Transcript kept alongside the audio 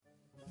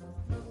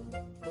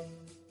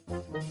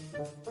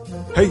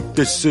Hey,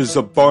 this is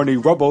Barney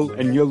Rubble,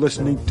 and you're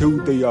listening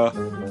to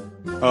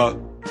the,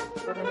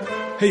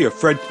 Hey,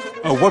 Fred,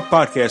 what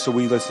podcast are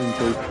we listening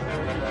to?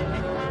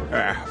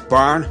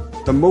 Barn,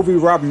 the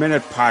MovieRob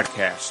Minute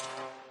Podcast.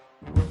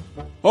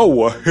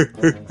 Oh,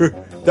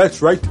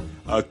 that's right.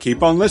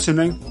 Keep on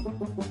listening.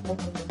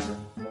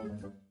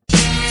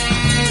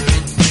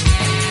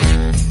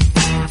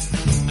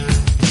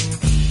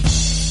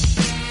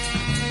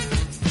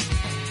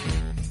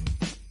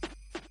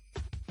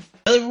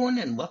 Hello, everyone,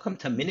 and welcome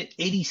to Minute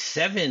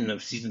 87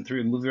 of Season 3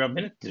 of MovieRob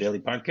Minute, the daily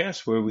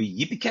podcast where we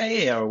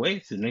yippee-ki-yay our way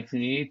through the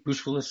 1988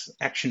 Bruce Willis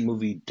action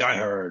movie Die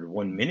Hard,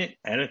 1 minute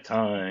at a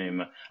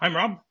time. I'm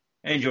Rob,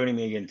 and joining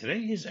me again today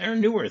is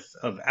Aaron Newworth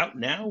of Out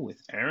Now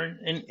with Aaron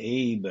and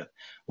Abe.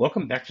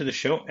 Welcome back to the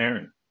show,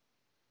 Aaron.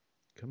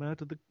 Come out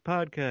to the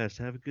podcast,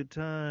 have a good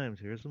time,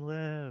 hear some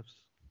laughs.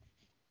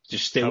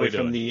 Just stay away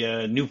from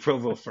the New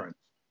Provo front.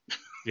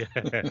 Yeah.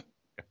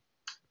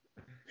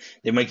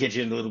 They might get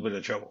you in a little bit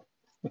of trouble.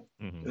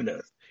 Mm-hmm. Who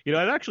knows? You know,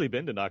 I've actually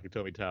been to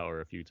Nakatomi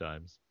Tower a few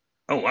times.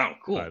 Oh, wow,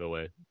 cool. By the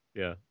way,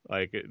 yeah,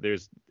 like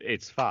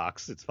it's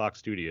Fox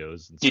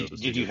Studios. And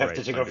did you have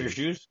to take off your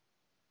shoes?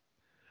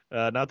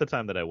 Not the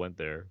time that I went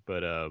there,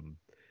 but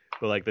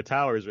like the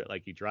towers,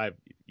 like you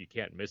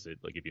can't miss it.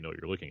 Like if you know what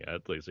you're looking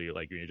at, like so you're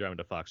like when you're driving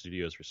to Fox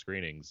Studios for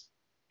screenings,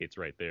 it's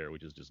right there,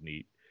 which is just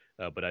neat.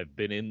 But I've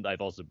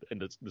also in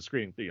the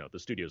screening, you know, the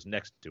studio's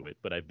next to it,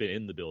 but I've been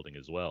in the building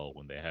as well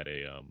when they had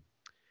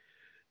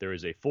there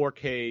is a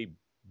 4K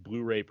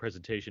Blu-ray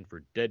presentation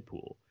for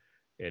Deadpool,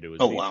 and it was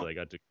neat. Wow. So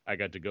I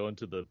got to go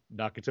into the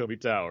Nakatomi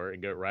Tower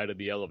and get right in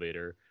the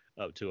elevator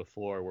up to a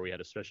floor where we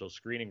had a special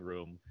screening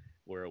room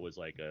where it was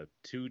like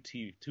two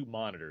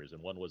monitors,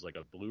 and one was like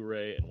a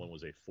Blu-ray and one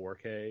was a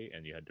 4K,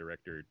 and you had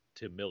director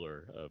Tim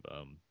Miller of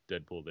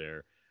Deadpool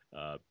there,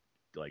 and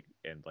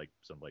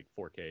some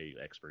 4K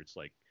experts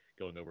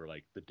going over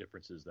the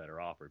differences that are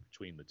offered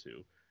between the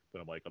two.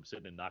 But I'm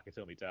sitting in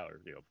Nakatomi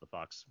Tower, you know, the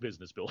Fox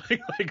business building,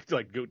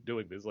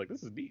 doing this.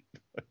 This is neat.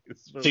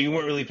 So you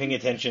weren't really paying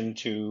attention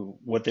to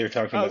what they were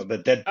talking about,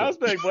 but Deadpool. I was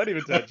paying plenty of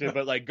attention,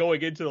 but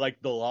going into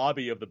the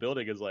lobby of the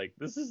building is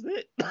this is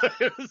it.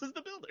 This is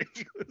the building.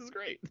 This is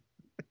great.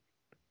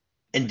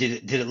 And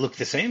did it look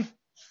the same?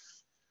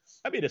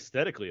 I mean,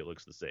 aesthetically, it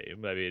looks the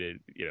same. I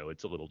mean,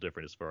 it's a little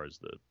different as far as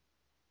the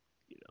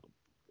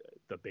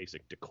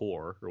basic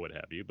decor or what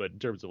have you, but in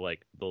terms of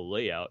the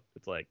layout,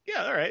 it's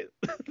yeah, all right,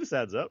 this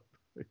adds up.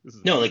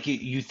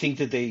 You think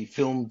that they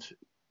filmed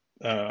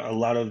a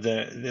lot of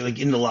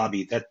in the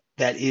lobby,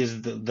 that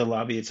is the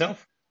lobby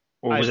itself,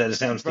 or was that a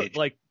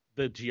soundstage?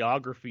 The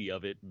geography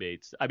of it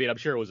I mean, I'm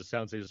sure it was a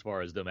soundstage as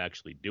far as them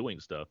actually doing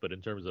stuff, but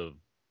in terms of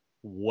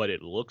what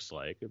it looks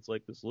like, it's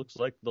this looks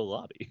like the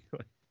lobby.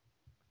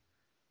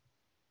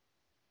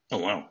 Oh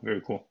wow,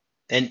 very cool.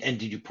 And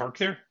did you park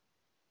there?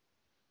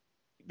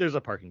 There's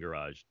a parking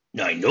garage.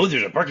 No, I know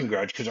there's a parking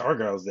garage because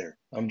Argyle's there.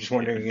 I'm just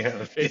wondering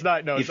if it's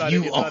not. No, it's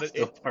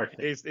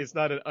it's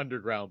not an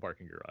underground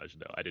parking garage.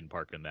 No, I didn't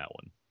park in that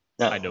one.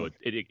 No. I know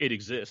it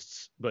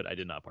exists, but I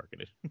did not park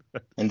in it.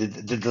 And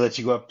did they let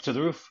you go up to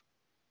the roof?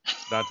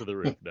 Not to the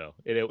roof, no.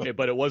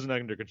 But it wasn't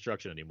under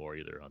construction anymore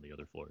either on the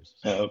other floors.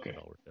 So okay.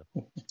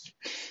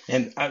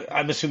 And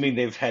I'm assuming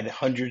they've had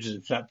hundreds,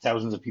 if not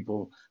thousands, of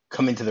people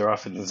come into their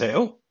office and say,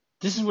 "Oh,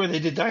 this is where they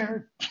did Die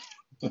Hard."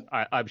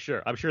 I'm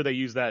sure they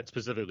use that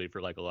specifically for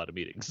a lot of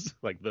meetings,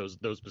 those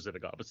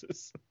specific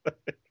offices.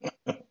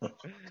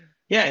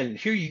 Yeah, and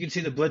here you can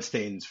see the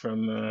bloodstains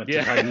from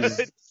Takagi's.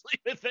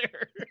 Leave it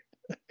there.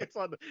 It's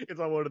on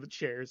one of the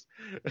chairs,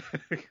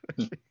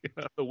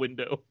 the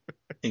window.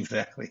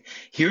 Exactly.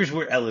 Here's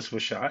where Ellis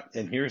was shot,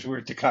 and here's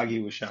where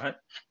Takagi was shot.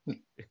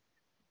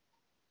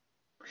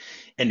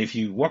 And if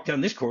you walk down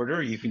this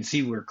corridor, you can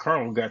see where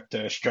Carl got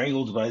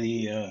strangled by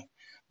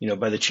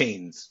the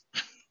chains.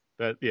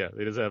 Yeah,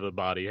 they just have the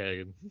body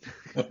hanging.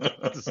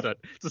 It's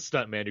a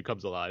stunt man who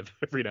comes alive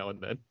every now and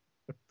then.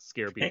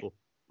 Scare people.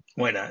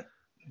 Hey, why not?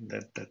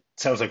 That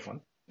sounds like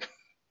fun.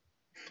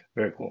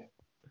 Very cool.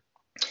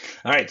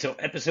 All right, so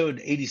episode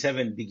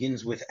 87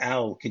 begins with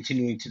Al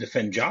continuing to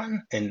defend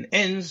John and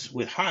ends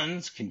with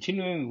Hans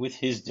continuing with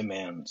his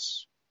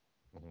demands.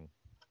 Mm-hmm.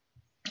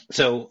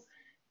 So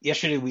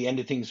yesterday we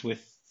ended things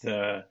with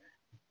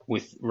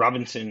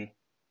Robinson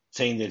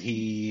saying that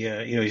he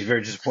he's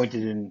very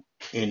disappointed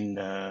in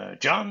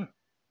John,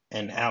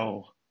 and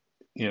Al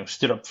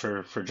stood up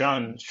for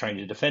John, trying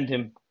to defend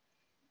him,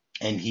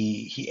 and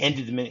he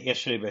ended the minute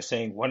yesterday by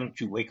saying, "Why don't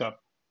you wake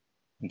up?"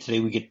 And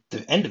today we get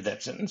the end of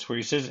that sentence where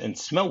he says, "And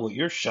smell what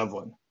you're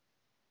shoveling."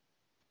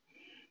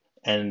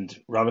 And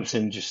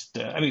Robinson just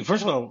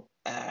first of all,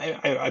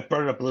 I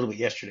brought it up a little bit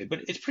yesterday,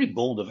 but it's pretty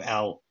bold of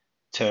Al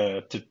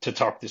to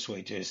talk this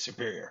way to his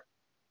superior.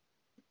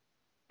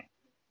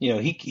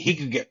 He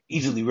could get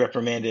easily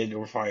reprimanded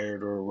or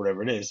fired or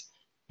whatever it is,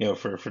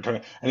 for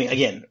talking. I mean,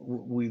 again,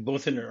 we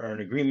both are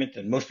in agreement,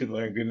 and most people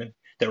are in agreement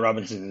that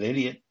Robinson's an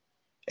idiot,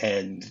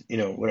 and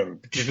whatever.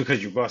 Just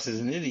because your boss is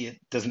an idiot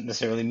doesn't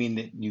necessarily mean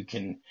that you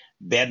can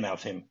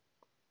badmouth him,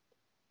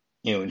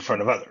 in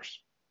front of others.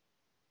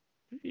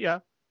 Yeah,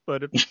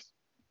 but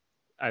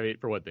I mean,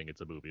 for one thing,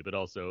 it's a movie, but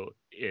also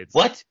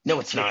What? No,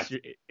 it's not.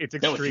 It's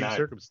No, it's extreme not.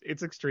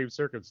 it's extreme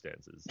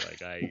circumstances.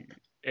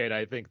 And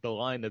I think the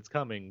line that's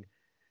coming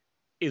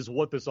is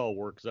what this all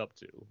works up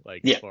to,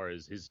 like as Yeah. far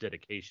as his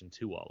dedication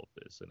to all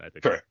of this, and I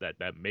think Correct.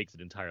 that makes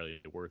it entirely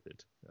worth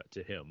it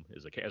to him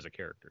as a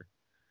character.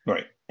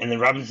 Right. And then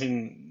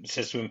Robinson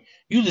says to him,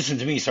 "You listen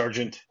to me,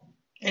 Sergeant.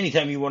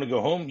 Anytime you want to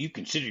go home, you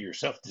consider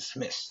yourself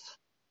dismissed."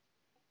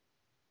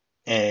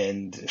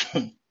 And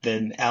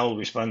then Al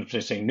responds by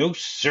saying, "No,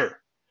 sir.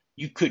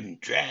 You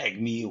couldn't drag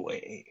me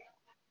away."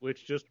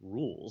 Which just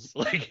rules.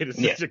 Like, it is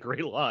Yeah. such a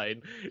great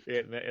line,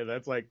 and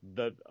that's like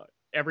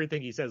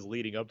everything he says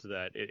leading up to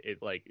that.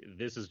 It like,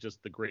 this is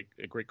just a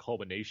great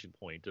culmination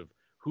point of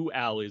who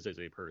Al is as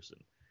a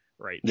person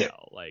right Yeah.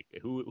 now. Like,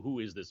 who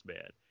is this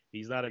man?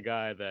 He's not a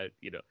guy that,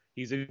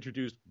 he's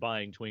introduced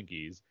buying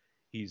Twinkies.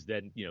 He's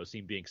then,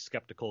 seen being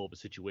skeptical of a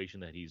situation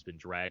that he's been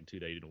dragged to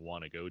that he didn't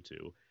want to go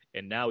to.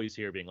 And now he's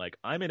here being like,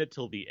 I'm in it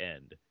till the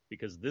end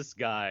because this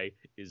guy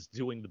is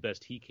doing the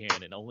best he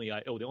can. And the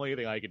only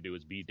thing I can do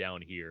is be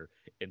down here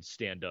and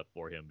stand up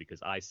for him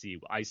because I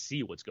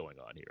see what's going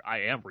on here. I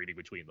am reading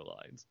between the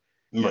lines.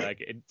 Right.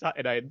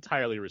 And I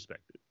entirely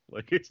respect it.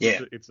 Like, it's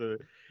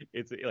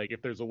like,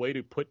 if there's a way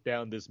to put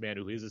down this man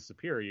who is a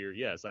superior,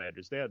 yes, I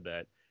understand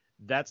that.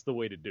 That's the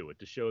way to do it,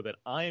 to show that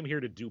I am here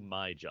to do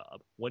my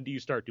job. When do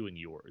you start doing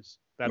yours?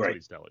 That's Right. what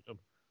he's telling him.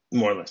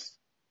 More or less.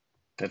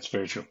 That's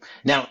very true.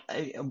 Now,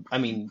 I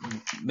mean,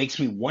 makes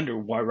me wonder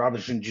why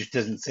Robinson just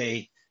doesn't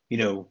say,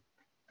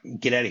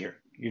 get out of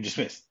here. You're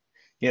dismissed.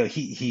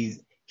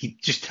 He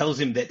just tells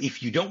him that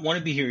if you don't want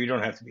to be here, you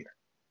don't have to be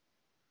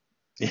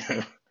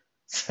here.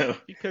 So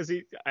because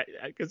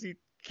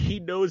he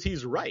knows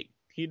he's right.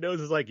 He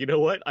knows, it's like, you know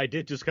what? I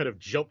did just kind of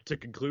jump to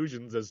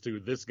conclusions as to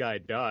this guy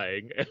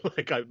dying, and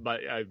like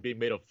I'm being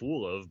made a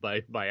fool of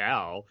by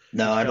Al.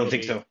 No, I don't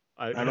think so.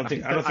 I don't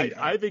think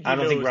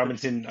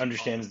Robinson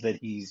understands that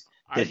he's.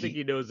 I think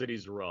he knows that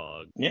he's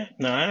wrong. Yeah,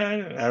 no, I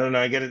don't know.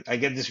 I got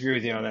to disagree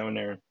with you on that one,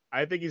 Aaron.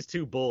 I think he's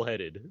too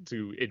bullheaded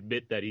to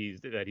admit that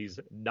he's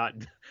not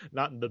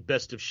in the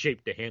best of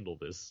shape to handle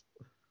this.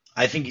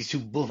 I think he's too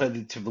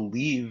bullheaded to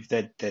believe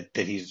that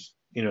he's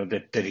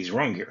that he's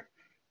wrong here,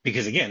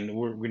 because again,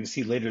 we're going to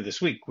see later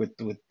this week with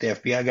the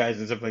FBI guys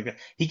and stuff like that.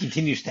 He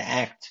continues to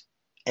act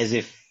as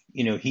if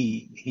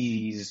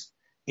he's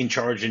in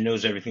charge and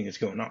knows everything that's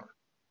going on.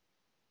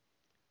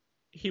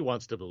 He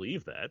wants to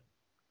believe that.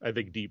 I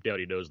think deep down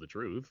he knows the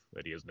truth,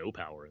 that he has no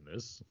power in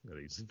this, that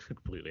he's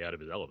completely out of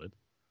his element.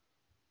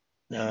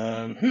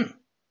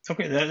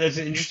 Okay, that's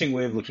an interesting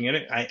way of looking at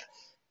it.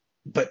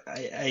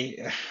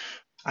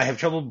 I have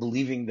trouble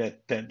believing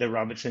that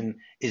Robinson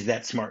is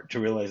that smart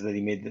to realize that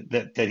he made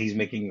that he's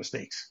making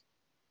mistakes.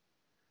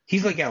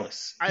 He's like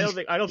Ellis. I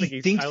don't think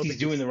he thinks he's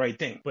doing the right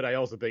thing. But I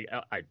also think,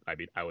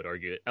 I would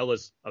argue that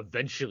Ellis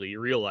eventually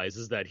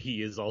realizes that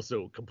he is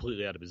also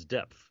completely out of his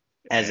depth.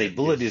 As a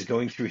bullet is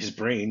going through his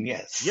brain,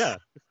 yes. Yeah.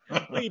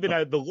 Well, even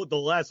the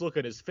last look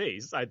on his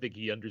face, I think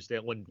he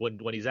understands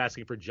when he's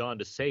asking for John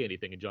to say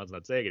anything and John's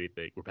not saying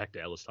anything. We're back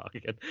to Ellis talk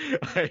again.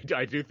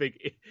 I do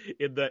think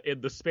in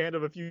the span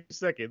of a few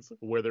seconds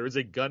where there is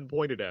a gun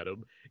pointed at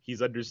him,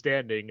 he's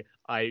understanding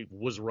I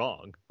was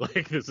wrong.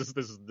 Like, this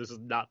is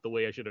not the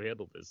way I should have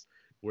handled this.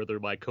 Whether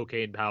my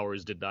cocaine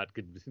powers did not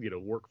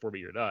work for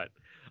me or not,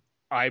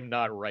 I'm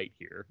not right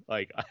here.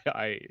 Like,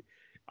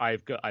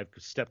 I've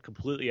stepped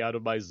completely out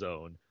of my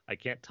zone. I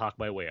can't talk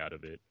my way out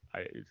of it.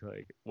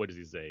 What does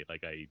he say?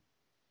 Like, I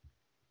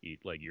eat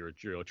like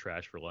Euro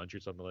trash for lunch or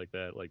something like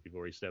that. Like,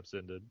 before he steps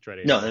in to try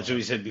to. No, that's what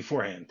he said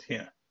beforehand.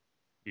 Yeah.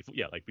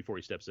 Before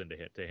he steps in to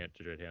try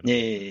to handle.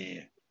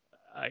 Yeah.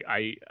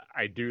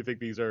 I do think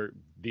these are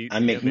the. I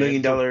make $1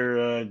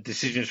 million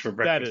decisions for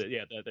breakfast.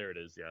 There it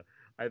is. Yeah,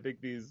 I think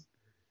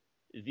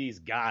these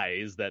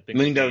guys that think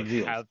 $1 million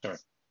deals. Sorry.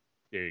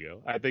 There you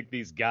go. I think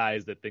these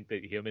guys that think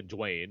that him and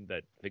Dwayne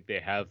that think they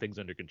have things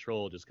under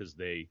control just because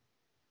they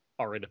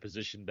are in a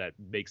position that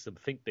makes them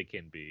think they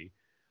can be.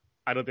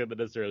 I don't think that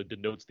necessarily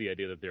denotes the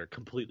idea that they're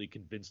completely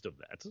convinced of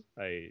that.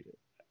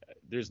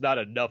 There's not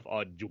enough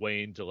on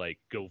Dwayne to like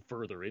go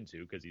further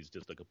into because he's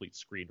just a complete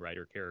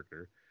screenwriter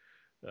character.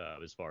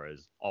 As far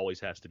as always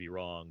has to be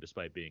wrong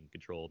despite being in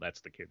control.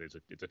 That's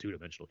it's a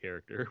two-dimensional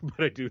character.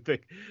 But I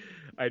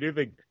do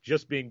think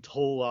just being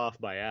told off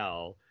by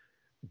Al.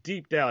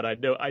 Deep down,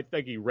 I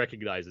think he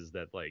recognizes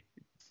that, like,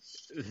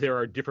 there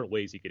are different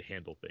ways he could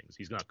handle things.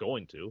 He's not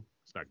going to.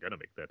 He's not going to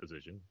make that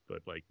decision.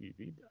 But, like, he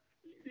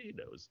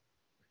knows.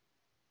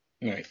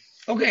 Right.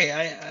 Okay.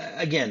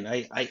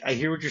 I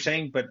hear what you're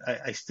saying, but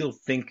I still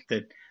think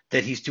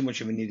that he's too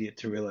much of an idiot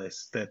to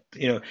realize that,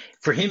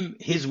 for him,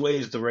 his way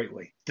is the right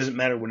way. It doesn't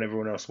matter what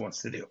everyone else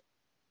wants to do.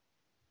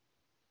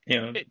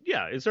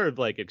 It's sort of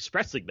like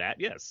expressing that.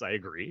 Yes, I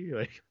agree.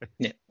 Like,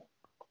 yeah.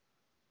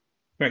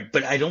 Right,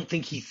 but I don't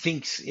think he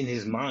thinks in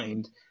his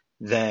mind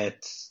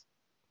that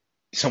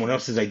someone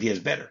else's idea is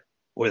better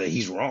or that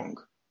he's wrong.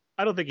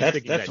 I don't think he's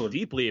thinking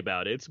deeply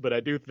about it, but I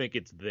do think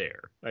it's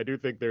there. I do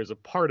think there's a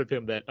part of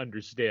him that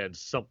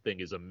understands something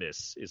is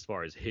amiss as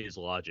far as his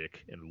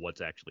logic and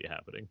what's actually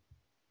happening.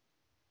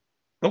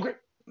 Okay.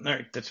 All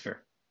right, that's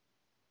fair.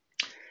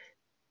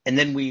 And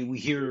then we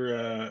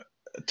hear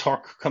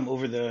talk come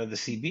over the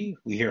CB.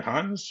 We hear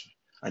Hans,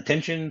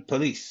 attention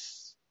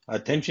police,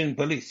 attention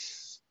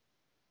police.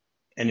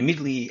 And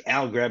immediately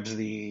Al grabs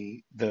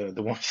the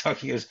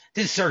walkie-talkie and goes,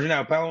 "This is Sergeant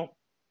Al Powell."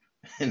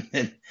 And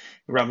then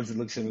Robinson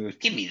looks at him and goes,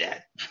 "Give me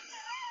that."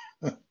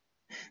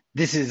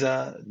 This is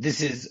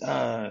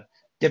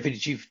Deputy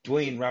Chief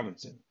Dwayne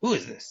Robinson. Who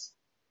is this?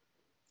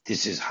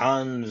 This is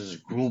Hans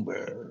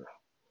Gruber.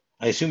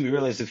 I assume you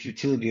realize the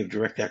futility of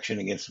direct action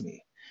against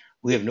me.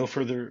 We have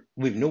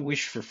no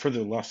wish for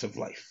further loss of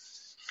life.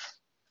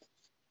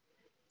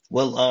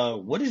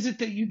 Well, what is it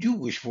that you do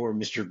wish for,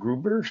 Mr.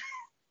 Gruber?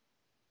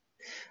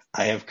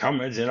 I have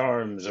comrades in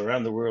arms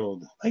around the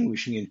world,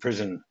 languishing in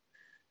prison.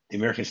 The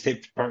American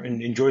State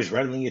Department enjoys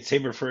rattling its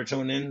saber for its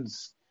own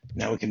ends.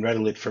 Now it can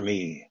rattle it for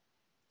me.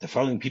 The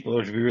following people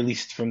are to be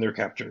released from their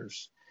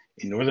captors.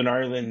 In Northern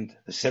Ireland,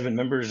 the 7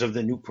 members of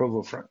the New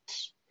Provo Front.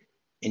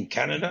 In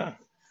Canada,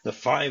 the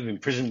 5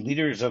 imprisoned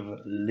leaders of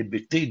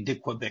Liberté de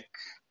Quebec.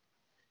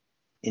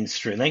 In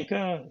Sri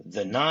Lanka,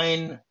 the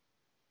 9,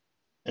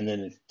 and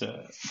then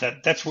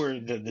that's where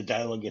the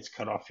dialogue gets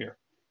cut off here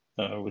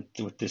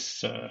with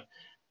this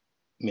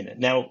minute.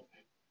 Now,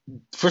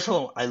 first of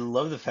all, I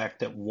love the fact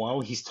that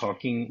while he's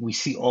talking, we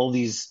see all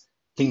these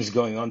things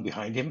going on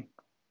behind him.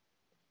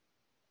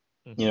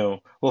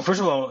 Mm-hmm. Well,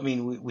 first of all, I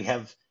mean, we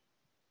have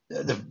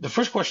the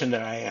first question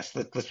that I asked.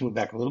 Let's move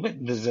back a little bit.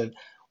 Is that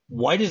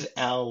why does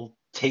Al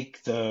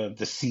take the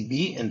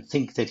CB and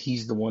think that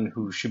he's the one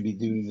who should be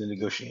doing the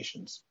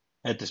negotiations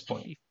at this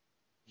point?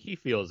 He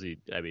feels he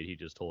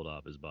just told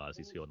off his boss.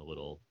 He's feeling a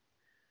little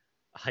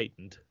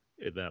heightened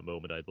in that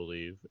moment, I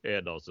believe.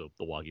 And also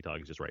the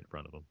walkie-talkie is just right in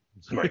front of him.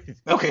 So right.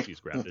 Okay. He's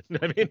grabbed it.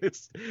 I mean,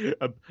 it's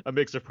a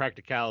mix of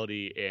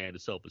practicality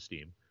and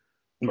self-esteem.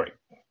 Right.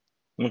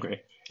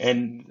 Okay.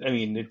 And I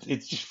mean,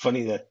 it's just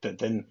funny that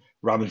then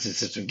Robinson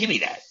says, "Give me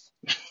that."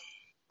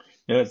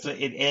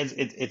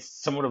 It's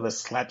somewhat of a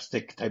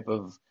slapstick type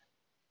of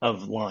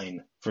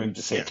line for him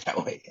to say it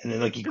that way, and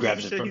then he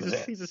grabs it from his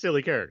head. He's a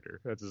silly character.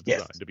 That's his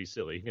design, to be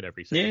silly in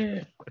every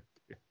scene.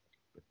 Yeah,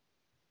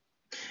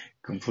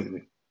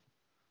 completely.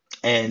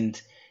 And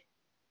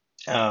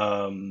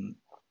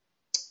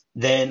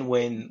then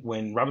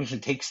when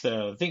Robinson takes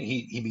the thing,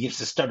 he begins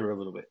to stutter a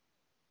little bit,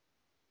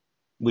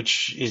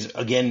 which is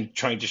again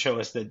trying to show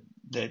us that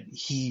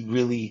he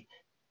really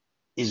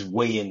is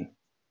weighing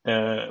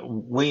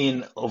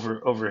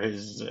over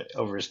his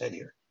head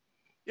here.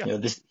 Yeah.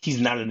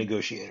 He's not a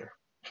negotiator.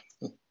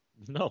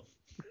 No.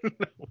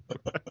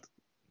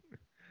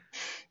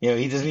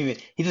 He doesn't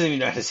even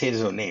know how to say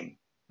his own name.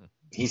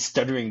 He's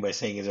stuttering by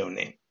saying his own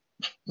name.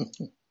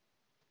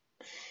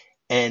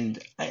 And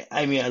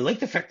I mean, I like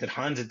the fact that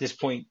Hans at this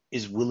point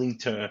is willing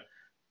to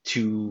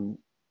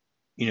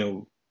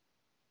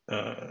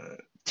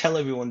tell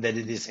everyone that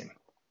it is him.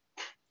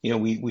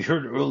 We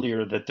heard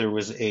earlier that there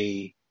was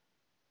a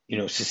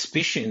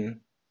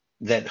suspicion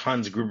that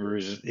Hans Gruber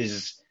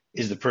is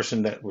the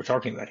person that we're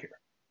talking about here,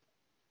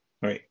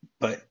 right?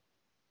 But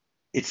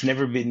it's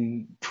never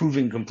been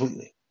proven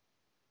completely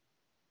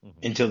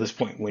until this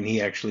point when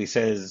he actually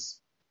says,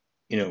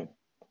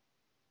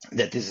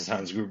 that this is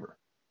Hans Gruber.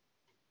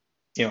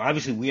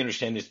 Obviously we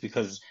understand this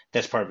because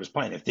that's part of his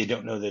plan. If they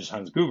don't know that it's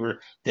Hans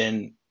Gruber,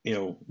 then,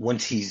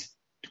 once he's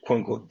quote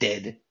unquote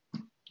dead,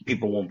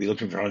 people won't be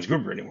looking for Hans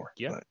Gruber anymore.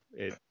 Yeah.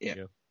 But,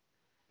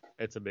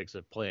 it's a mix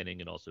of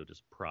planning and also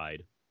just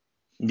pride.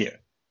 Yeah.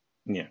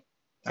 Yeah.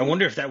 I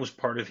wonder if that was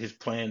part of his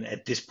plan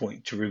at this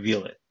point to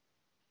reveal it.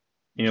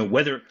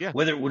 Whether it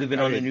would have been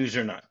on the news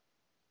or not.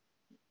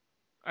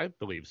 I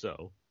believe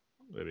so.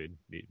 I mean,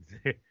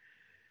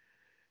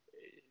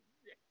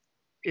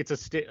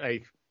 it's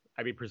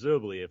I mean,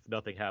 presumably, if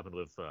nothing happened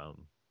with, well,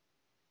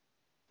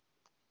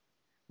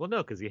 no,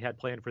 because he had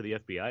planned for the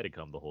FBI to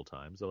come the whole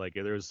time. So,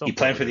 there was some. He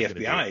planned for the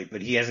FBI,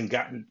 but he hasn't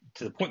gotten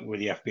to the point where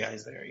the FBI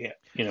is there yet.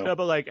 No,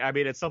 but I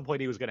mean, at some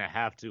point he was going to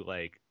have to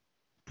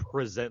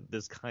present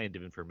this kind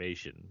of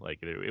information.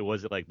 It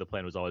wasn't the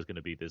plan was always going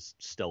to be this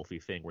stealthy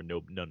thing where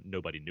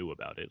nobody knew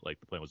about it. The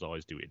plan was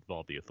always to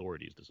involve the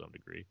authorities to some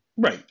degree.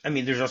 Right. I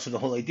mean, there's also the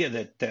whole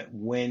idea that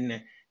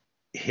when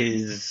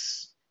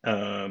his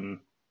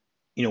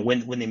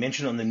when they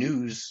mention on the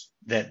news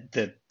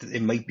that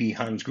it might be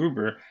Hans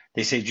Gruber,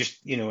 they say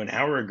just an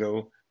hour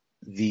ago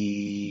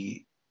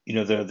the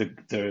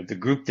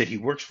group that he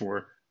works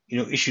for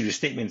issued a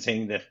statement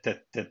saying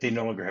that they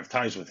no longer have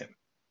ties with him.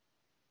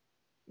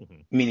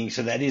 Mm-hmm. Meaning,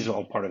 so that is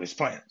all part of his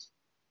plans.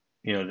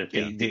 That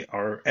they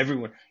are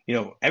everyone.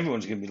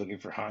 Everyone's going to be looking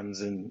for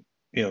Hans, and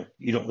you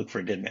don't look for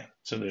a dead man,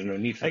 so there's no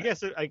need for. I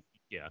guess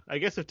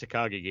if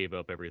Takagi gave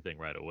up everything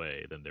right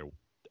away, then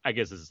I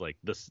guess this is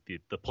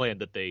the plan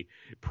that they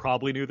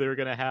probably knew they were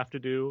going to have to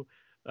do,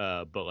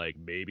 but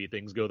maybe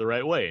things go the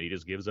right way, and he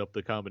just gives up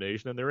the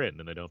combination and they're in,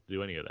 and they don't have to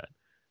do any of that.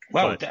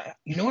 Wow,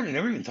 you know what? I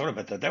never even thought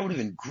about that. That would have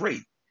been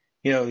great.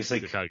 He's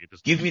like,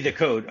 give me the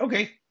code,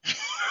 okay.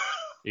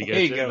 He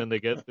gets it, and then they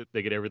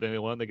get everything they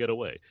want, and they get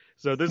away.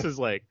 So this is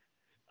I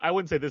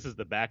wouldn't say this is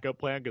the backup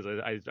plan because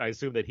I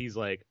assume that he's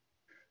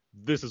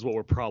this is what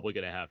we're probably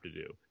going to have to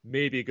do.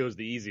 Maybe it goes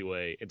the easy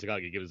way and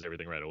Takagi gives us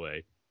everything right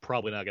away.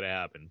 Probably not going to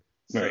happen.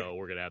 So Right.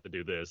 we're going to have to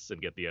do this and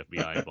get the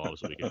FBI involved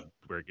so we can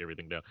break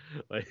everything down.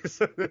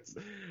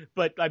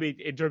 But I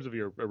mean, in terms of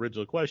your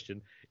original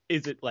question,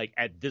 is it like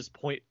at this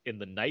point in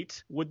the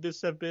night, would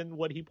this have been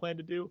what he planned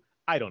to do?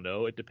 I don't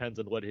know. It depends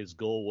on what his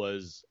goal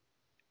was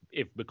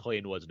if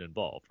McClane wasn't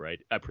involved, right?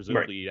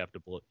 Presumably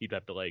he'd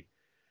have to like,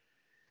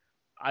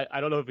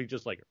 I don't know if he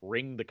just like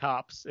ring the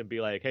cops and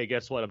be like, hey,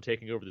 guess what? I'm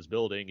taking over this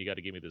building. You got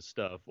to give me this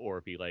stuff. Or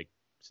if he like,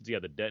 since he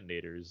had the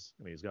detonators,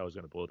 I mean, he's always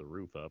going to blow the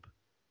roof up.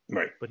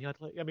 Right. But he had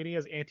like, I mean, he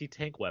has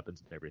anti-tank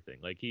weapons and everything.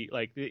 Like he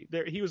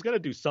was going to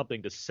do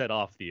something to set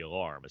off the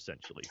alarm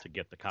essentially to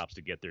get the cops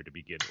to get there to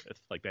begin with.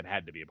 Like that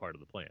had to be a part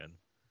of the plan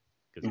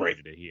because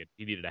he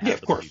needed to have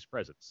the police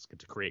presence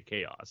to create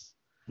chaos.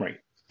 Right.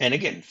 And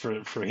again,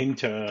 for him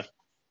to,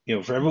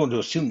 for everyone to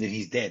assume that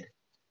he's dead,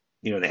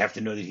 they have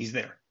to know that he's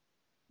there.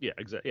 Yeah,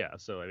 exactly. Yeah.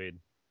 So I mean,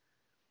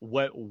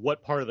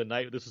 what part of the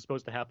night this is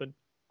supposed to happen?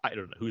 I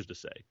don't know. Who's to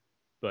say?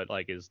 But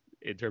like,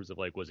 in terms of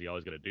like, was he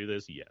always going to do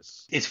this?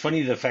 Yes. It's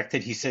funny the fact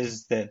that he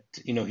says that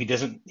he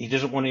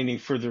doesn't want any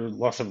further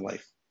loss of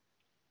life,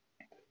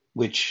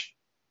 which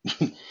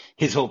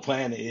his whole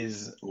plan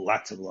is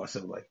lots of loss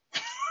of life.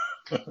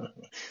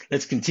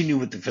 Let's continue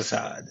with the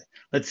facade.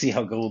 Let's see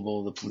how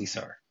gullible the police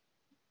are.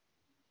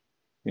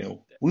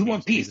 We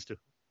want peace.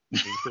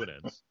 Means to an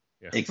end.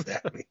 Yeah.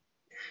 Exactly.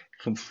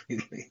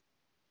 Completely.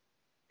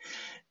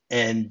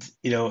 And,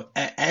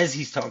 as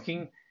he's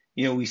talking,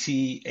 we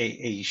see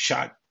a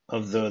shot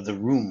of the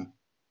room,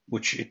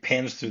 which it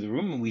pans through the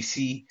room, and we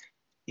see,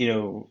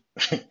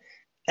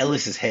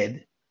 Ellis's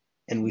head,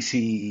 and we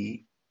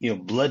see,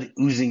 blood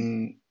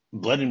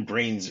and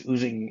brains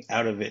oozing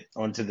out of it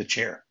onto the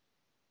chair.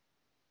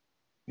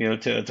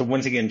 To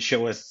once again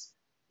show us,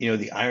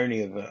 the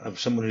irony of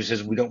someone who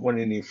says we don't want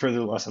any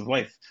further loss of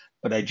life,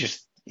 but I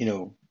just,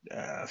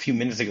 a few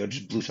minutes ago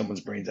just blew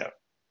someone's brains out.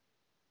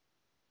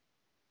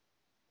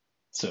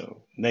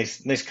 So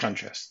nice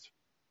contrast.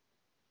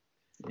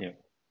 Yeah.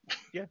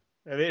 Yeah.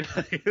 I mean,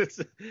 this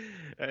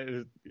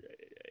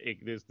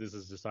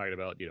is just talking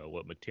about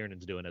what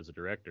McTiernan's doing as a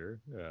director,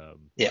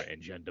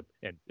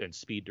 and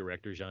Speed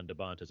director Jean de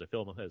Bont as a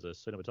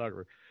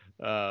cinematographer.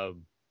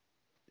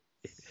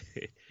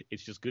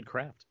 It's just good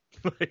craft,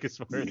 like as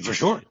far as for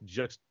sure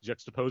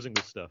juxtaposing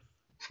this stuff,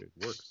 it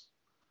works.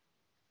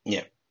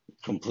 Yeah,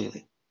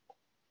 completely.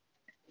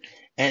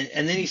 And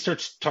then he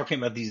starts talking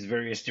about these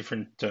various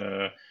different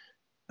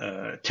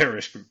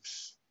terrorist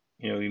groups.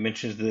 He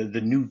mentions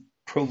the new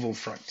Provo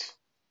Front,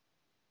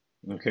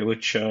 okay,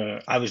 which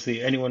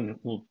obviously anyone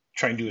will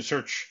try and do a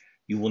search,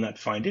 you will not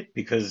find it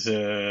because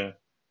there's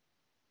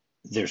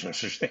no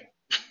such thing.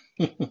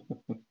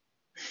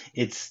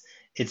 It's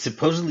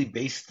supposedly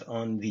based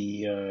on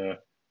the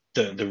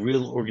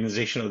real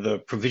organization of the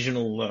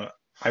Provisional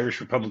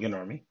Irish Republican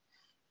Army.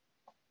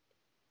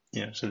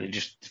 Yeah, so they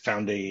just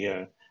found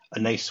a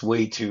nice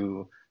way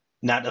to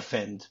not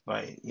offend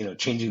by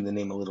changing the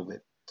name a little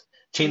bit.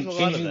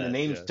 Changing the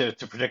names to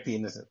protect the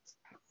innocent.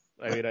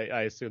 I mean,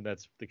 I assume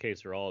that's the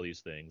case for all these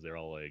things. They're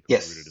all like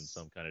rooted in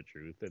some kind of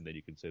truth, and then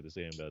you can say the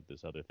same about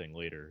this other thing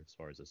later, as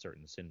far as a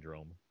certain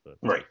syndrome. But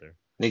right there.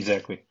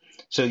 Exactly.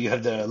 So you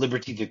have the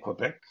Liberté de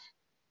Quebec,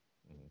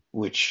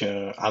 which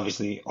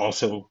obviously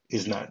also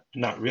is not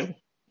real,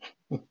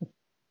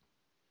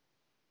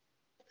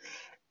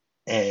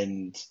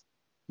 and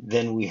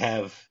then we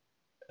have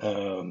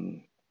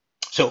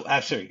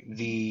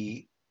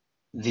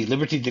the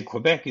Liberté de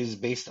Quebec is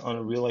based on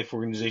a real-life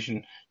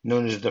organization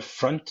known as the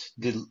Front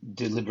de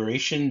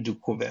Libération du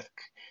Québec,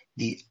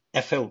 the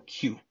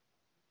FLQ,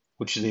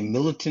 which is a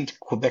militant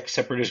Quebec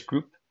separatist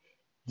group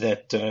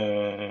that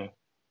in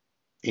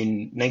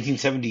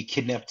 1970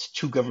 kidnapped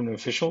 2 government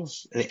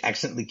officials. They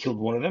accidentally killed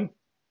one of them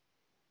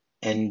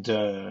and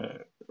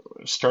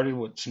started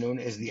what's known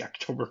as the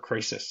October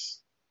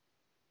Crisis,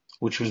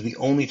 which was the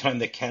only time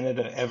that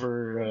Canada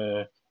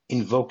ever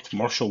invoked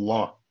martial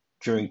law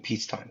during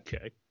peacetime.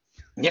 Okay.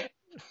 Yeah.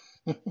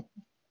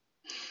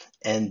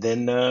 And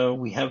then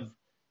we have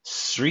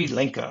Sri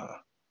Lanka,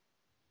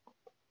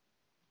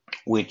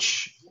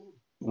 which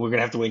we're going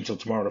to have to wait until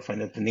tomorrow to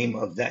find out the name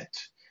of that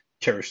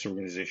terrorist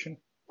organization.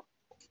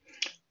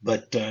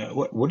 But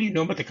what do you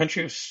know about the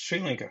country of Sri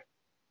Lanka?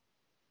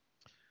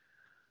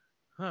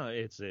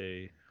 It's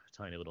a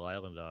tiny little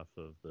island off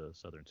of the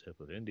southern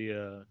tip of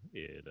India.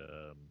 It,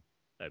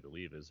 I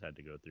believe, has had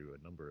to go through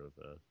a number of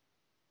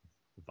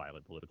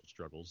violent political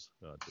struggles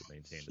to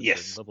maintain a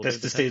certain level of that's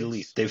to say the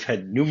least. They've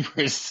had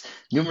numerous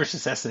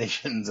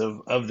assassinations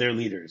of their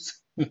leaders.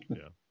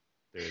 Yeah,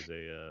 there's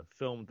a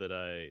film that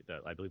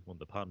I believe won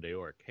the Palme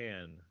d'Or at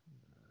Cannes,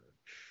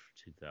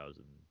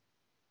 2000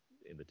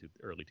 in the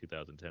early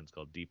 2010s,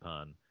 called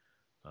Deepan.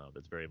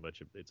 That's very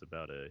much it's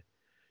about a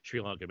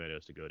Sri Lankan man who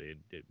has to go to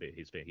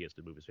he has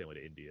to move his family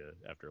to India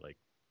after like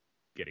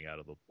getting out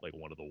of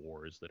one of the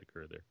wars that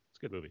occurred there. It's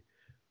a good movie.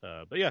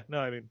 But yeah, no,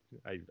 I mean,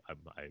 I'm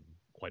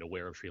quite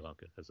aware of Sri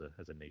Lanka as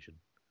a nation.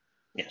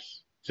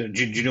 Yes. So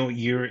did you know what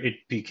year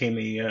it became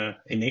a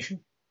nation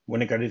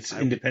when it got its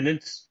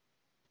independence?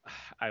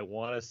 I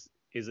want to.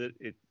 Is it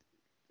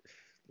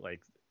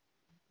like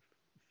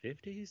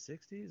 50s,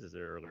 60s? Is it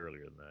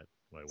earlier than that?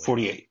 Am I way off?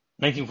 48,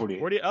 1948.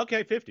 40.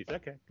 Okay, 50s.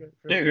 Okay, good.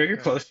 You're All right.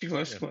 close. You're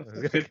close. Yeah. Close.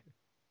 That's good.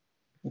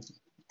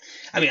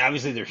 I mean,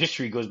 obviously their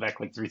history goes back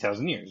like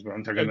 3,000 years, but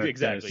I'm talking about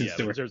Exactly. since Yeah,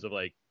 they but in were. terms of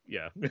like,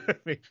 yeah.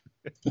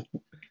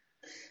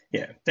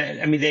 Yeah,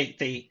 I mean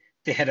they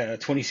had a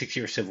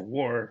 26-year civil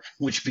war,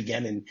 which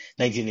began in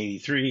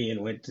 1983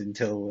 and went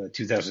until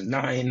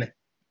 2009.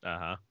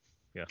 Uh-huh.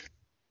 Yeah.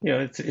 You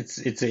know,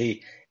 it's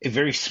a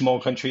very small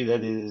country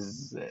that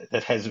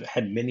has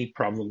had many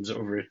problems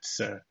over its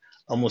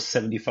almost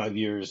 75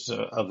 years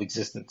of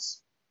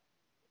existence.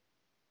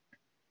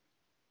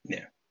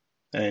 Yeah,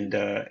 and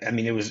I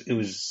mean it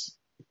was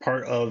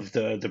part of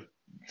the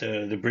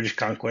British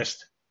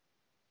conquest.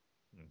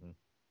 Hmm.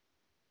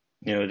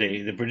 You know,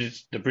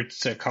 the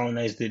Brits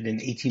colonized it in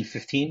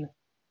 1815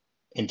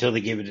 until they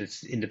gave it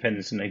its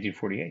independence in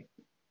 1948.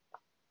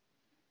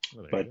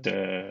 Well, there you But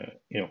go.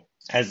 you know,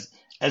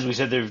 as we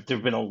said, there've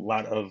been a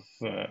lot of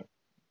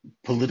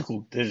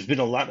there's been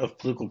a lot of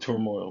political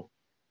turmoil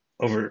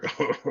over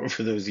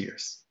over those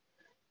years.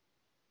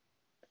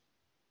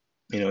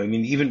 You know, I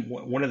mean, even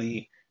one of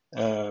the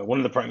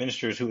prime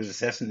ministers who was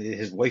assassinated,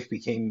 his wife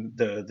became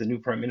the new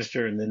prime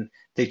minister, and then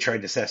they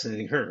tried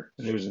assassinating her,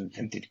 and there was an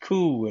attempted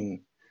coup,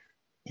 and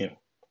you know,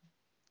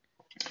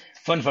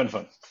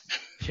 fun,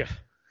 Yeah.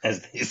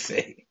 as they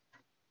say.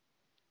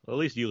 Well, at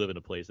least you live in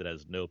a place that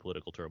has no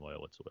political turmoil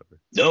whatsoever.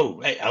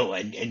 No,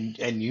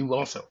 and you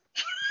also.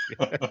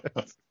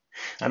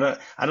 I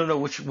don't know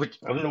which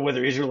I don't know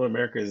whether Israel or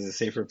America is a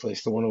safer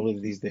place to want to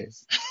live these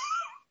days.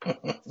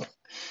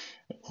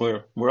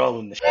 We're all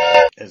in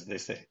the as they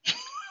say.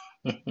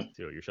 See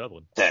what you're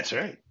shoveling. That's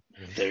right.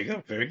 There you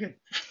go. Very good.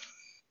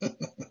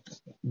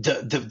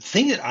 The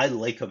thing that I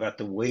like about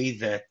the way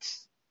that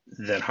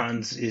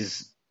Hans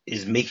is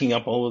making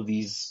up all of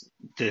this,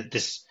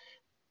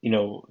 you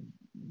know,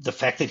 the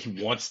fact that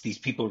he wants these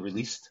people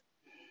released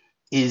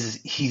is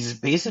he's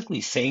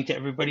basically saying to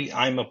everybody,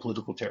 "I'm a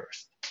political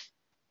terrorist."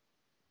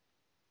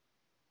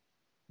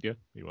 Yeah,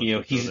 he wants You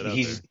know, to throw that out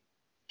there.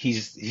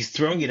 he's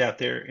throwing it out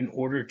there in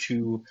order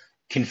to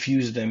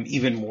confuse them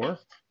even more,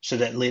 so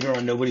that later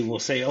on nobody will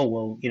say, "Oh,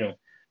 well, you know,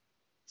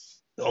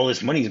 all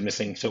this money is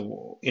missing,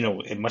 so you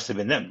know it must have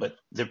been them." But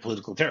they're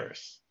political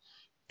terrorists.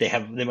 They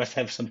must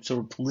have some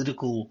sort of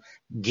political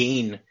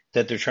gain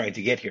that they're trying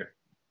to get here.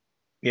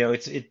 You know,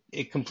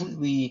 it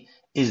completely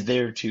is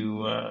there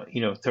to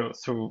you know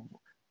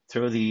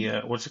throw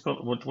the what's it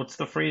called? What's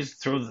the phrase?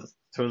 Throw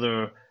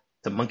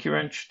the monkey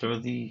wrench. Throw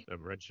the A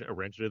wrench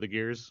into the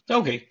gears.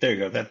 okay. There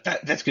you go.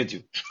 That's good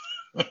too.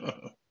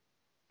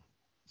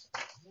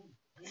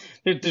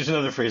 There's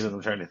another phrase that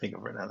I'm trying to think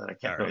of right now that I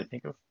can't All really right.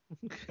 think of,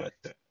 but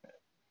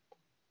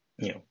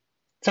you know,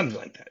 something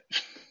like that.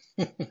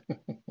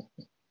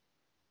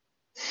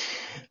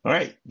 All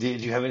right.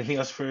 Did you have anything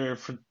else for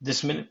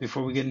this minute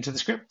before we get into the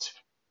script?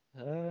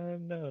 No,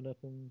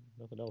 nothing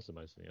else in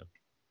my scene.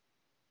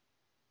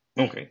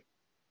 Okay.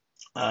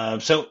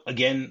 So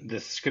again, the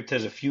script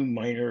has a few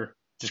minor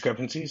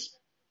discrepancies.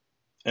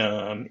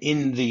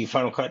 In the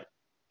final cut,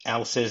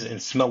 Al says,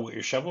 "And smell what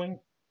you're shoveling."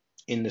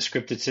 In the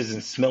script, it says,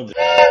 "And smell the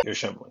you're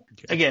shoveling."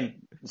 Okay.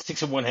 Again,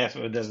 6 of one, half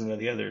of a dozen of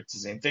the other. It's the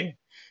same thing.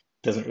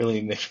 Doesn't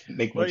really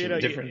make Well, much of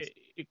a difference.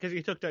 because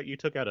he took out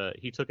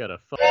a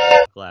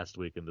last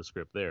week in the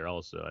script there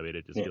also. I mean,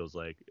 it just Yeah. feels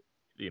like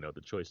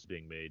the choice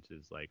being made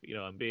is like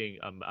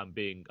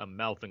I'm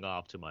mouthing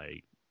off to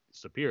my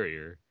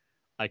superior.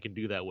 I can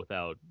do that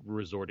without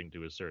resorting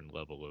to a certain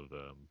level of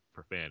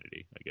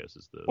profanity, I guess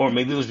is the Or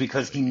maybe it was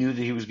because he point. knew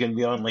that he was going to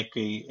be on like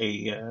a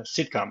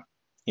sitcom.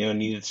 You know,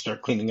 needed to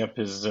start cleaning up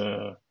his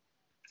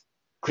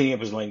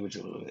language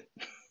a little bit.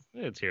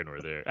 It's here nor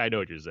there. I know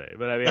what you're saying,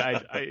 but I mean,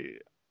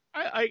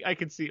 I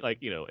can see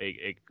like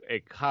a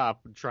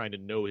cop trying to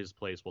know his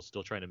place while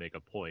still trying to make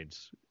a point.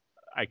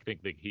 I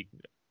think that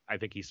I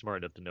think he's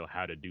smart enough to know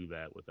how to do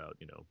that without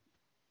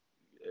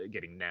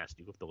getting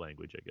nasty with the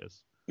language, I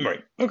guess.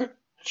 Right. Okay.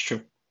 That's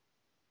true.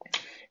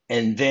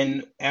 And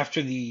then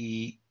after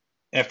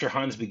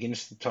Hans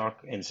begins to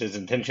talk and says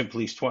 "Attention,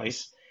 police"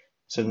 twice,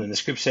 so then the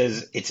script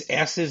says it's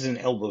asses and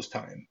elbows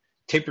time.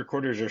 Tape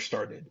recorders are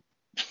started,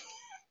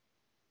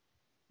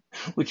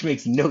 which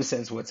makes no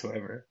sense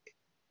whatsoever.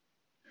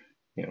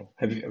 You know,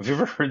 have you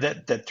ever heard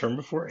that term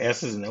before?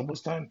 Asses and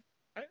elbows time.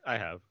 I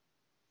have,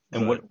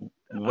 And but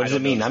what I does it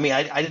don't know mean? that I mean,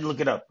 I didn't look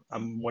it up.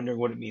 I'm wondering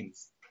what it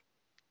means.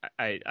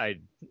 I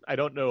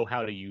don't know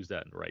how to use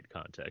that in the right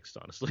context,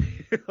 honestly.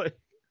 Like,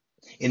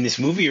 In this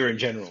movie or in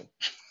general?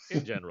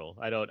 in general,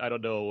 I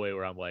don't know a way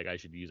where I'm like I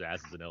should use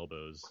asses and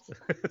elbows.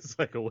 It's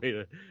like a way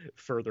to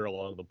further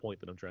along the point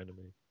that I'm trying to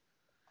make.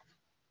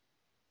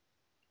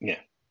 Yeah.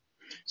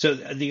 So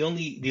the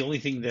only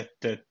thing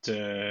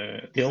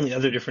the only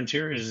other difference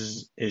here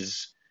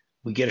is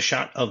we get a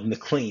shot of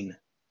McLean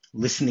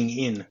listening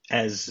in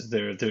as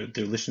they're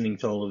listening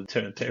to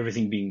to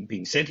everything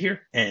being said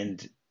here,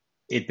 and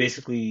it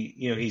basically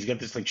he's got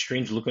this like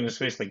strange look on his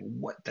face, like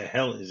what the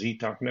hell is he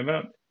talking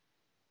about?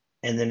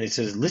 And then it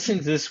says, listening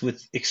to this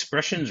with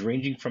expressions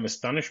ranging from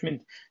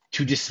astonishment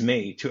to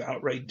dismay to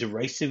outright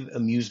derisive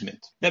amusement.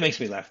 That makes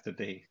me laugh that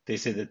they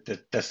say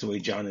that's the way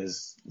John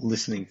is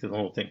listening to the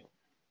whole thing.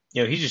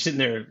 He's just sitting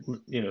there,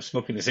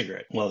 smoking a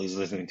cigarette while he's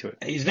listening to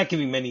it. He's not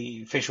giving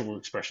many facial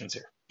expressions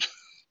here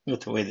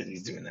with the way that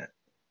he's doing that.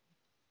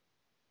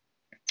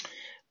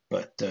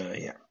 But,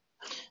 yeah.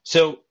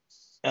 So,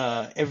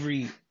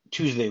 every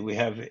Tuesday we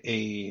have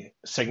a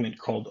segment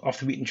called Off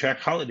the Beaten Track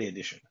Holiday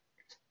Edition,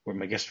 where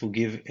my guest will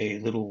give a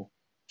little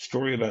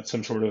story about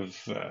some sort of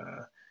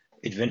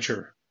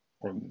adventure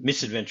or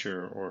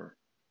misadventure or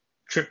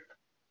trip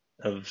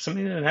of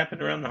something that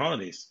happened around the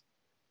holidays.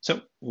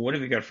 So, what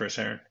have you got for us,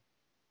 Aaron?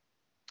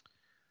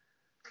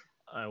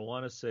 I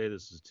want to say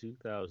this is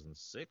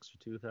 2006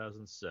 or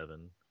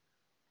 2007.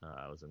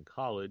 I was in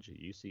college at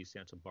UC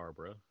Santa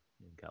Barbara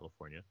in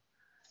California,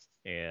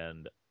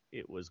 and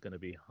it was going to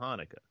be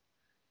Hanukkah.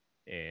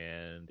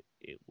 And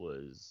it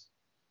was,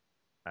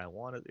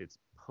 it's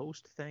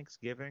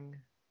post-Thanksgiving,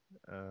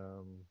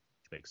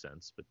 which makes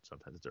sense, but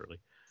sometimes it's early.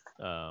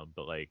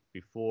 But like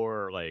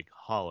before like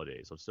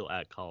holidays, so I'm still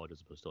at college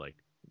as opposed to like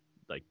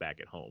back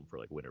at home for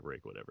like winter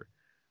break or whatever.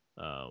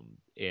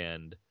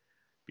 And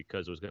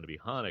because it was going to be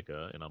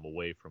Hanukkah and I'm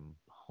away from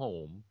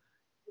home,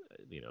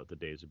 the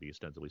days would be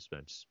ostensibly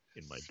spent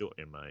in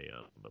my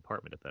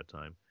apartment at that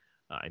time.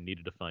 I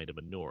needed to find a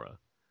menorah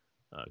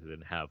because I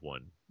didn't have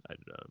one. I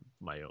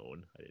my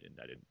own. I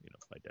didn't.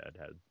 My dad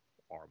had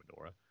our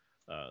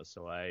menorah.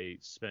 So I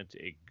spent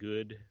a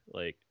good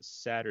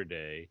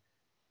Saturday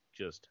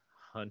just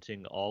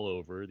hunting all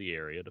over the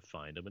area to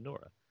find a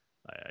menorah.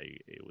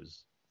 It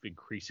was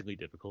increasingly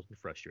difficult and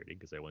frustrating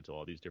because I went to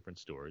all these different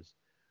stores,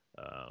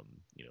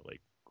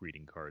 like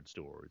greeting card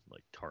stores,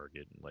 like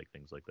Target and like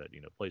things like that.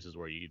 Places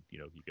where you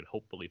could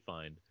hopefully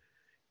find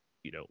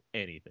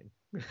anything.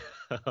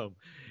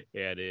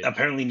 And it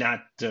apparently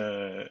not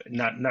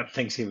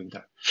Thanksgiving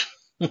time.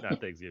 Not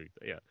Thanksgiving,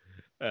 yeah.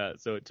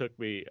 So it took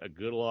me a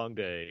good long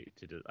day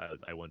to.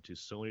 I went to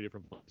so many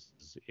different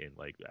places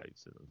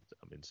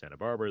I'm in Santa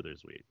Barbara.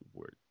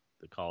 Where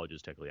the college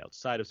is technically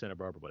outside of Santa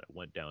Barbara, but I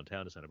went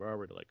downtown to Santa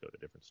Barbara to go to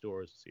different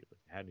stores to see if they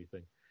had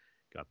anything.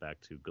 Got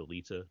back to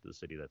Goleta, the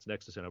city that's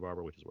next to Santa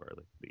Barbara, which is where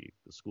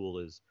the school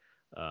is.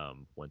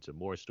 Went to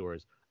more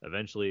stores.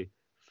 Eventually,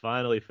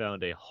 finally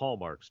found a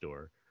Hallmark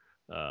store.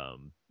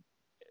 And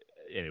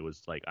it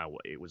was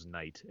it was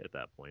night at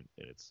that point,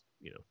 and it's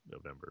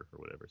November or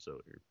whatever, so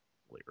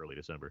early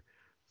December,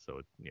 so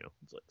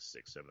it's like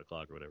 6-7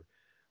 o'clock or whatever.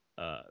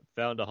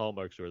 Found a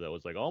Hallmark store that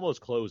was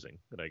almost closing,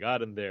 and I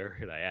got in there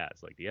and I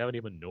asked do you have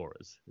any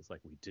menorahs? It's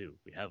like, we do,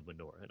 we have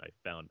menorah. And I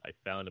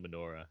found a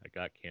menorah. I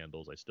got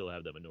candles. I still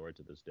have that menorah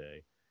to this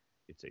day.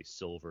 It's a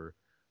silver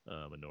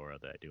menorah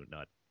that I do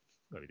not.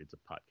 I mean, it's a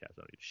podcast. I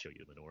don't need to show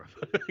you the menorah,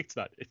 but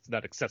it's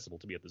not accessible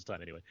to me at this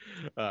time anyway.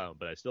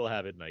 But I still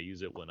have it, and I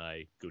use it when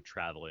I go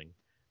traveling,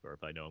 or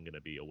if I know I'm going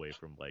to be away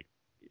from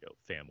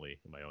family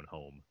in my own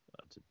home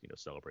to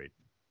celebrate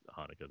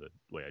Hanukkah the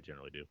way I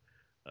generally do.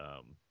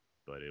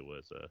 But it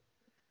was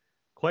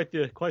quite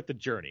the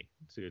journey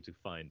to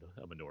find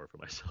a menorah for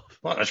myself.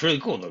 Well, that's really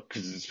cool though,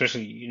 because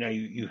especially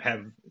you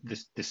have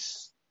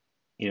this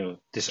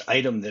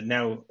item that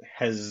now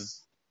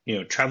has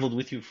traveled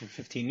with you for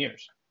 15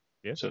 years.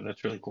 Yeah. So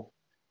that's really cool.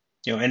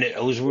 And it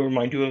always will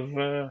remind you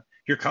of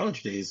your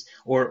college days,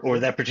 or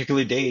that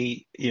particular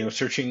day,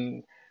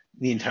 searching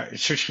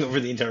over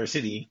the entire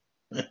city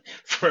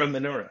for a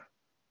menorah.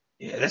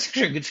 Yeah, that's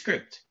actually a good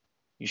script.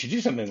 You should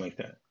do something like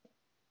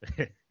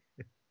that.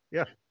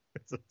 Yeah,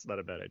 it's not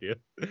a bad idea.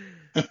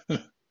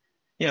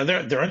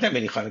 There aren't that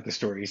many Hanukkah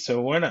stories,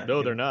 so why not?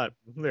 No, they're not.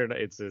 They're not.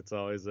 It's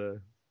always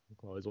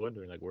always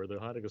wondering where are the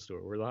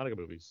Hanukkah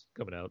movies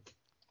coming out.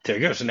 There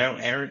you go. So now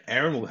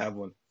Aaron will have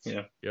one.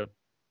 Yep.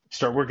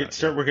 Start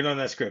working on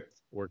that script.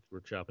 We're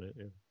chopping it.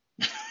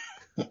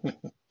 Yeah.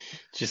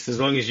 Just as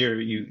long as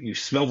you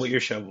smell what you're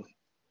shoveling.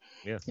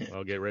 Yeah.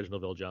 I'll get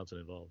Reginald VelJohnson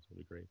involved. It'll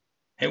be great.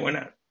 Hey, why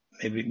not?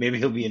 Maybe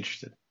he'll be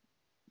interested.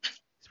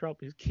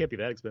 He can't be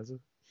that expensive.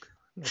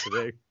 Not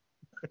today.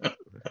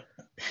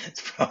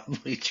 It's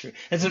probably true.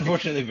 That's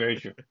unfortunately very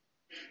true.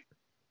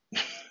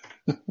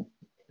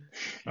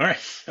 All right.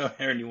 So,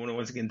 Aaron, you want to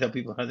once again tell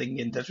people how they can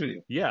get in touch with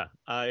you? Yeah.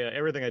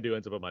 Everything I do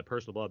ends up on my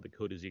personal blog,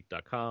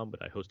 thecodeiszeek.com,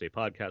 but I host a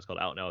podcast called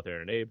Out Now with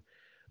Aaron and Abe.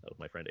 With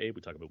my friend Abe,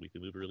 we talk about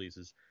weekly movie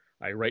releases.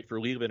 I write for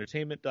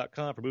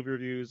leagueoфentertainment.com for movie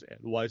reviews and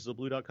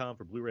wisesblue.com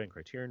for Blu-ray and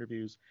Criterion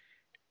reviews.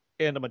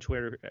 And I'm on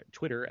Twitter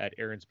at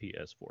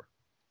AaronsPS4.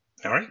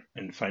 All right.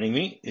 And finding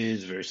me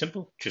is very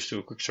simple. Just do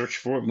a quick search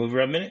for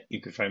MovieRob Minute.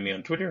 You can find me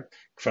on Twitter, you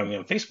can find me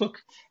on Facebook,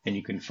 and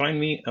you can find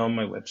me on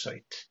my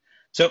website.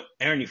 So,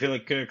 Aaron, you feel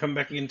like coming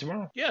back again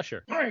tomorrow? Yeah,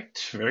 sure. All right.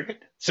 Very good.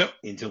 So,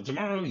 until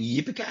tomorrow,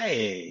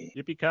 yippee-ki-yay.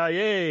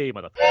 Yippee-ki-yay,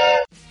 motherfucker.